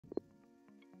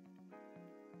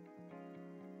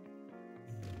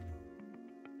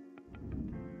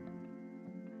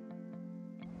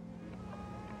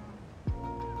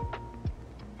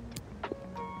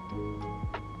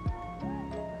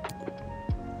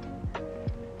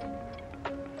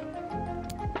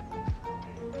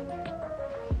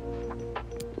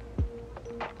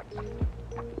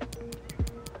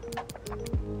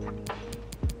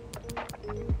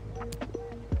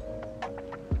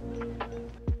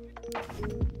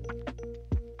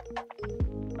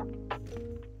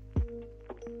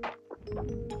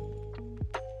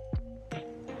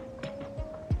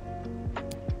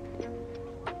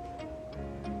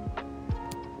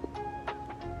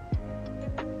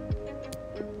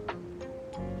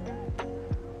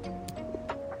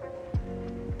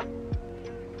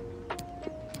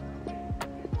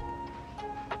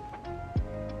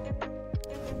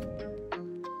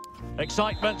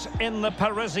Excitement in the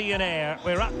Parisian air.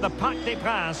 We're at the Parc des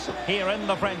Princes here in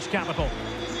the French capital.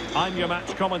 I'm your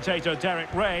match commentator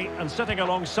Derek Ray, and sitting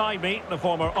alongside me, the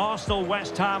former Arsenal,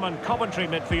 West Ham and Coventry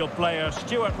midfield player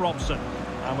Stuart Robson.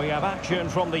 And we have action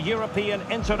from the European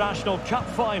International Cup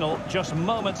final just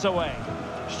moments away.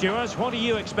 Stuart, what are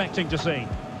you expecting to see?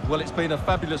 Well, it's been a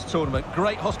fabulous tournament.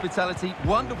 Great hospitality,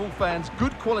 wonderful fans,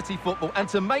 good quality football. And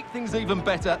to make things even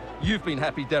better, you've been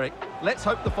happy, Derek. Let's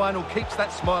hope the final keeps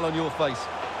that smile on your face.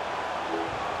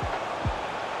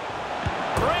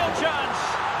 Real chance.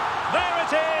 There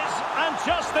it is. And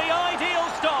just the ideal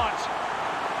start.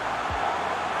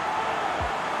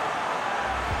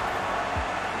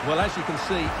 Well, as you can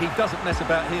see, he doesn't mess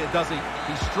about here, does he?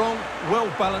 He's strong,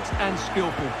 well-balanced and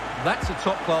skillful. That's a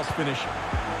top-class finish.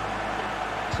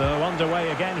 So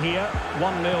underway again here,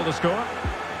 1-0 to score. Well,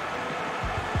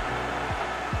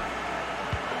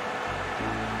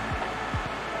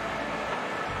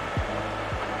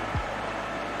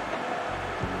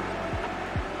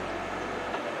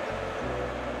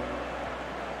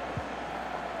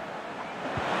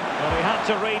 he had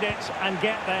to read it and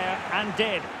get there, and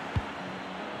did.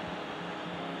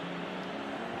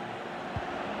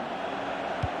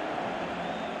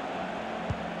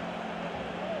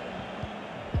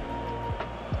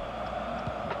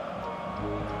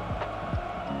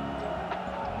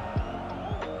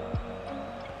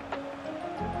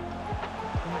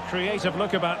 Creative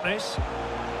look about this.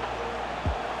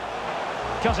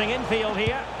 Cutting infield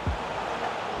here.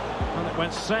 And it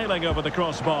went sailing over the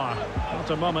crossbar. Not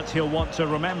a moment he'll want to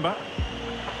remember.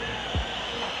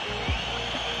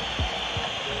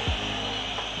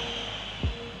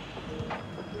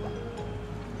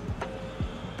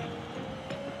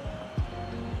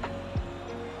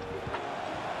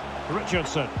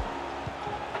 Richardson.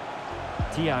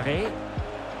 Tiare.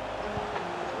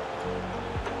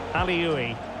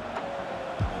 Aliui.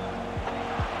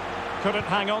 Couldn't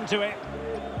hang on to it.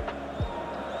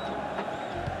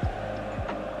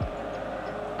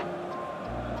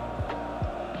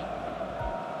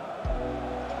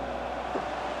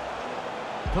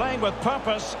 Playing with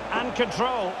purpose and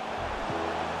control.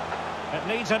 It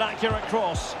needs an accurate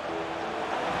cross.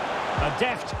 A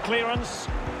deft clearance.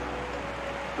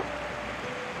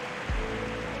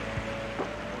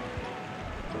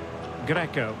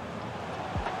 Greco.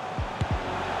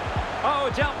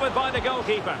 Oh, dealt with by the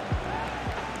goalkeeper.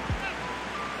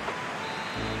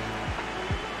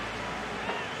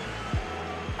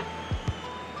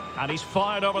 And he's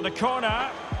fired over the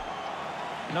corner.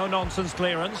 No nonsense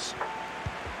clearance.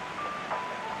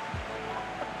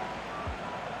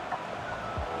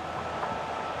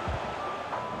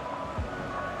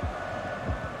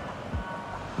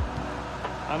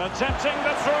 And attempting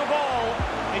the through ball.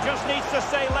 He just needs to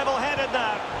stay level-headed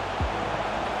now.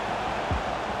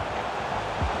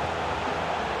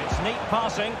 It's neat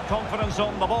passing, confidence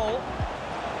on the ball.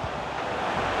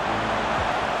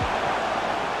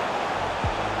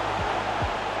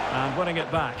 And winning it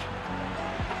back.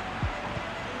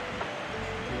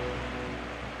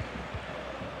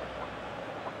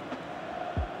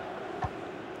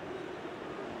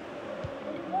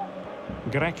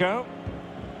 Greco.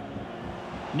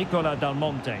 Nicola Del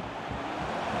Monte.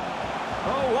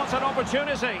 Oh, what an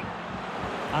opportunity.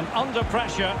 And under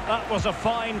pressure, that was a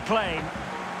fine claim.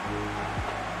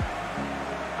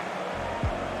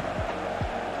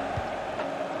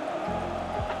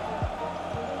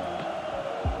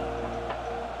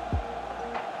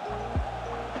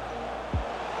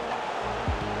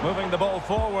 Moving the ball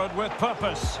forward with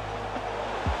purpose.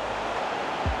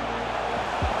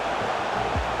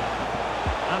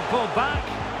 And pulled back.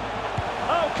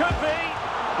 Oh, could be.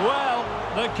 Well,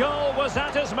 the goal was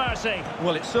at his mercy.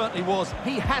 Well, it certainly was.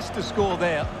 He has to score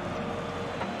there.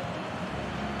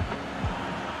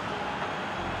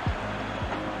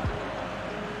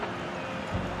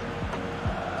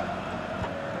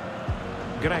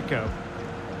 Greco.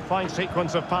 Fine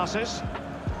sequence of passes.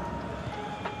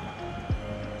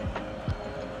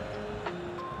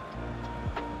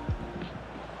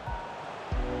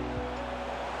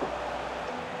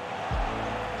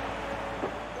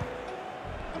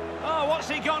 What's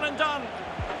he gone and done?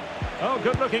 Oh,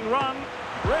 good-looking run.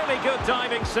 Really good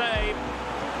diving save.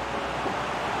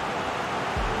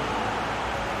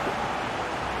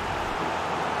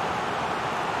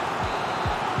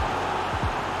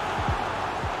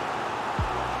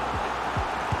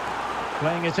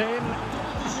 Playing it in.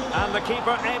 And the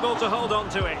keeper able to hold on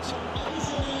to it.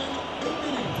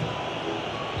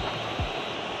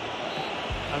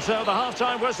 And so the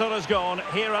half-time whistle has gone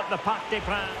here at the Parc des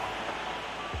Princes.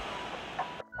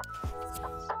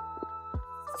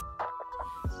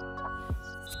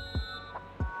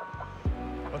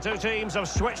 two teams have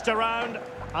switched around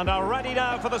and are ready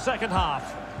now for the second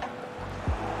half.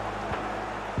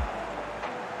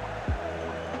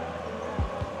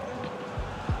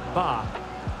 Ba.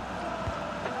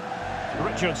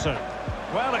 Richardson.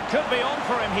 Well, it could be on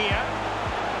for him here.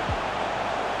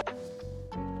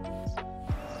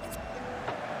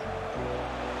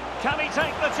 Can he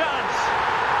take the chance?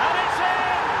 And it's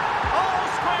in! All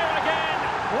square again!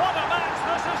 What a match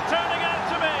this is turning out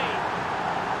to be!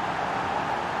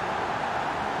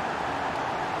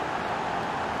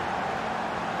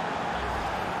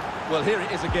 Well, here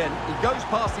it is again. He goes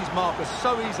past his marker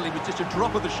so easily with just a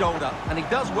drop of the shoulder, and he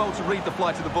does well to read the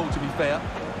flight of the ball, to be fair.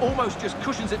 Almost just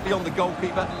cushions it beyond the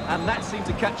goalkeeper, and that seemed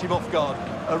to catch him off guard.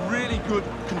 A really good,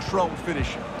 controlled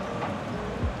finish.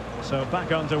 So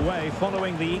back underway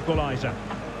following the equaliser.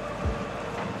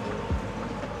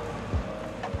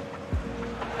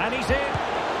 And he's in.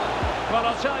 Well,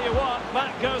 I'll tell you what,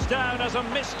 that goes down as a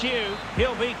miscue.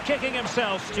 He'll be kicking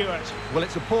himself, Stuart. Well,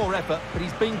 it's a poor effort, but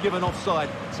he's been given offside,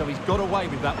 so he's got away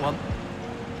with that one.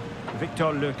 Victor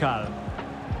Lucal.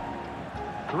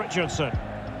 Richardson.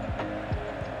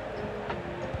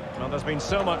 Well, there's been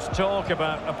so much talk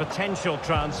about a potential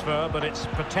transfer, but it's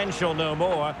potential no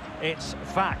more. It's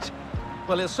fact.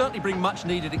 Well, he'll certainly bring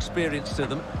much-needed experience to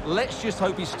them. Let's just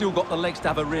hope he's still got the legs to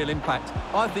have a real impact.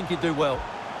 I think he'd do well.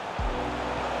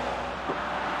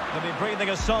 They'll be breathing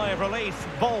a sigh of relief.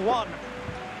 Ball one.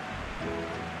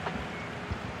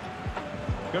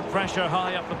 Good pressure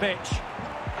high up the pitch.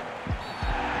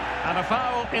 And a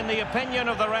foul in the opinion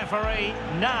of the referee.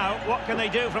 Now, what can they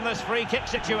do from this free kick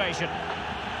situation?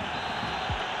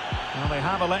 Well, they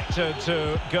have elected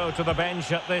to go to the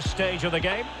bench at this stage of the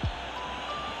game.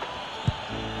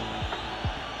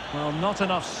 Well, not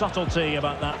enough subtlety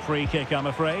about that free kick, I'm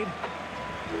afraid.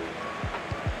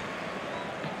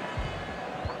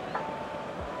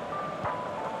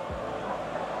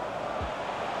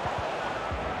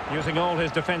 Using all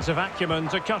his defensive acumen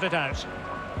to cut it out.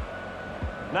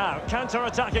 Now,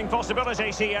 counter-attacking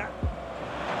possibilities here.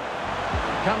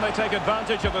 Can they take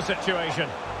advantage of the situation?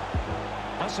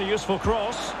 That's a useful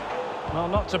cross. Well,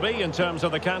 not to be in terms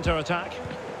of the counter-attack.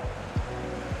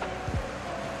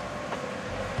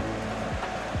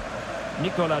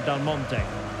 Nicola Del Monte.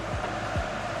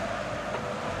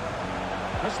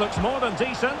 This looks more than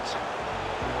decent.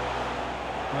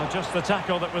 Well, just the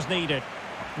tackle that was needed.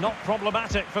 Not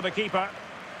problematic for the keeper.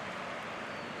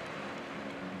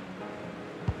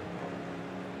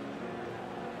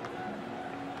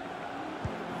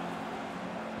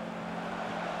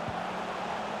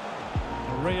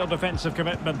 A real defensive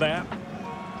commitment there.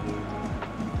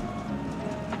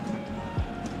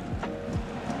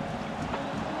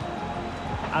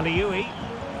 Aliui.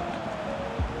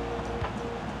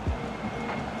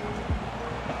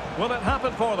 Will it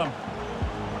happen for them?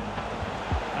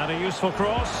 And a useful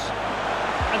cross.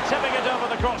 And tipping it over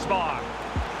the crossbar.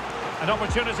 An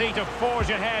opportunity to forge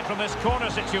ahead from this corner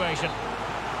situation.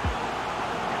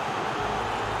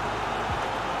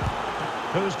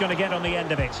 Who's going to get on the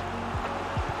end of it?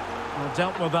 Well,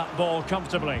 dealt with that ball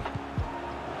comfortably.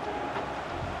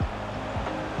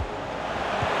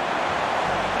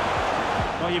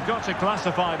 Well, you've got to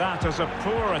classify that as a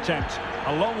poor attempt.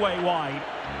 A long way wide.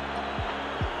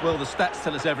 Well, the stats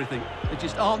tell us everything. They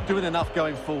just aren't doing enough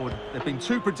going forward. They've been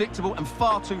too predictable and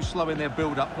far too slow in their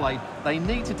build-up play. They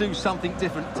need to do something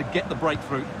different to get the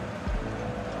breakthrough.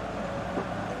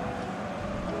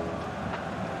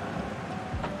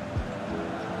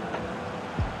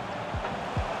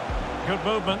 Good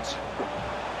movement.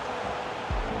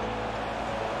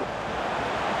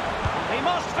 He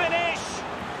must finish!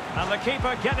 And the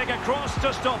keeper getting across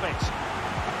to stop it.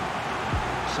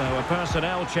 So a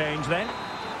personnel change then.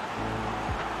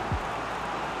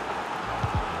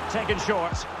 Taken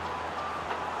short.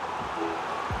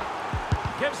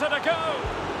 Gives it a go.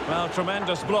 Well,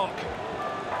 tremendous block.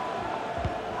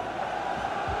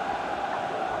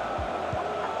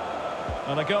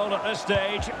 And a goal at this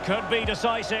stage could be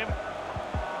decisive.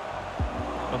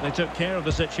 But they took care of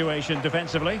the situation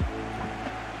defensively.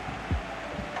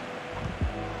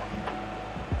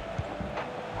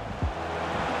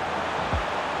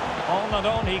 On and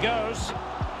on he goes.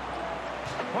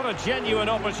 What a genuine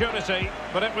opportunity,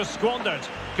 but it was squandered.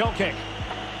 Goal kick.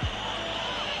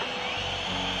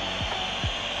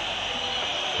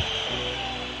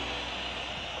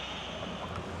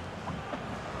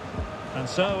 And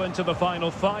so into the final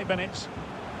 5 minutes.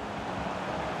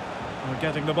 We're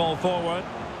getting the ball forward.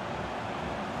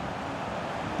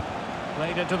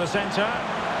 Played into the centre.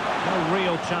 No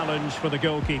real challenge for the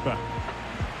goalkeeper.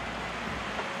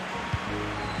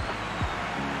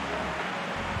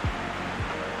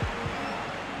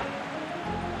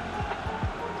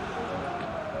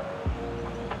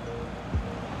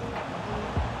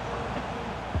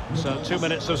 So 2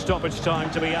 minutes of stoppage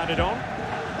time to be added on.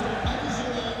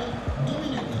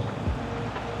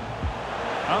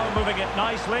 Oh, moving it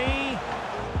nicely.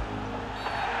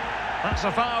 That's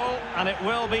a foul, and it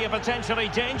will be a potentially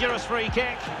dangerous free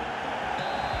kick.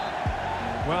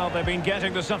 Well, they've been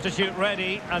getting the substitute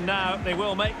ready, and now they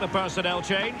will make the personnel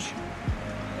change.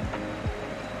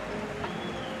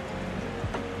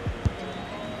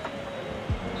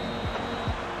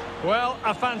 Well,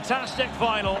 a fantastic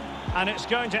final, and it's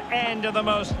going to end in the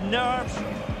most nerve...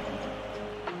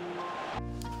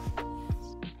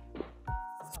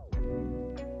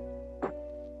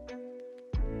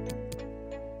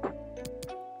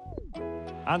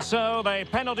 And so the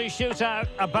penalty shootout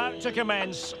about to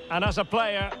commence, and as a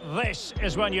player, this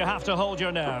is when you have to hold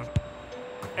your nerve.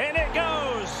 In it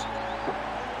goes!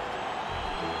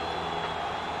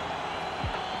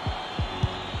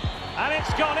 And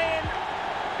it's gone in!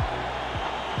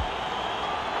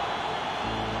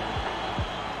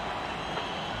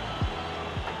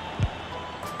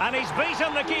 And he's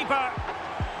beaten the keeper.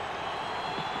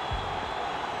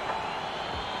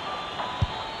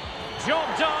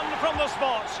 Job done from the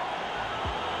spot.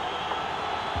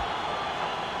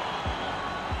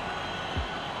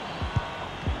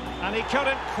 And he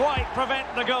couldn't quite prevent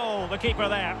the goal, the keeper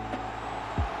there.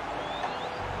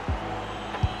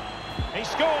 He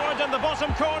scored in the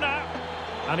bottom corner.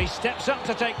 And he steps up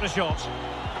to take the shot.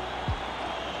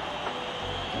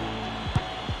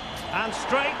 And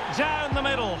straight down the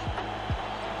middle.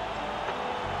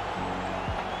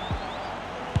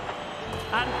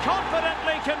 And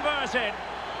confidently converted.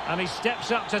 And he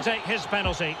steps up to take his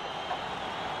penalty.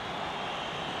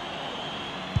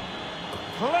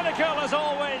 Clinical as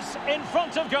always, in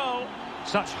front of goal.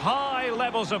 Such high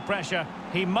levels of pressure.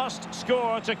 He must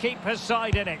score to keep his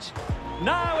side in it.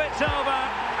 Now it's over,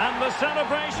 and the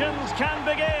celebrations can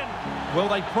begin. Well,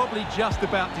 they probably just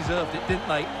about deserved it, didn't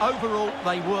they? Overall,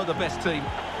 they were the best team.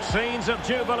 Scenes of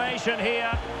jubilation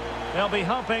here. They'll be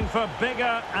hoping for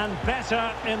bigger and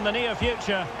better in the near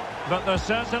future, but they're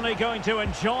certainly going to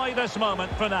enjoy this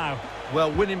moment for now. Well,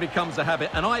 winning becomes a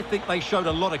habit, and I think they showed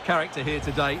a lot of character here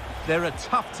today. They're a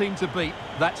tough team to beat,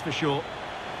 that's for sure.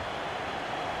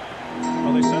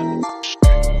 Well, they certainly...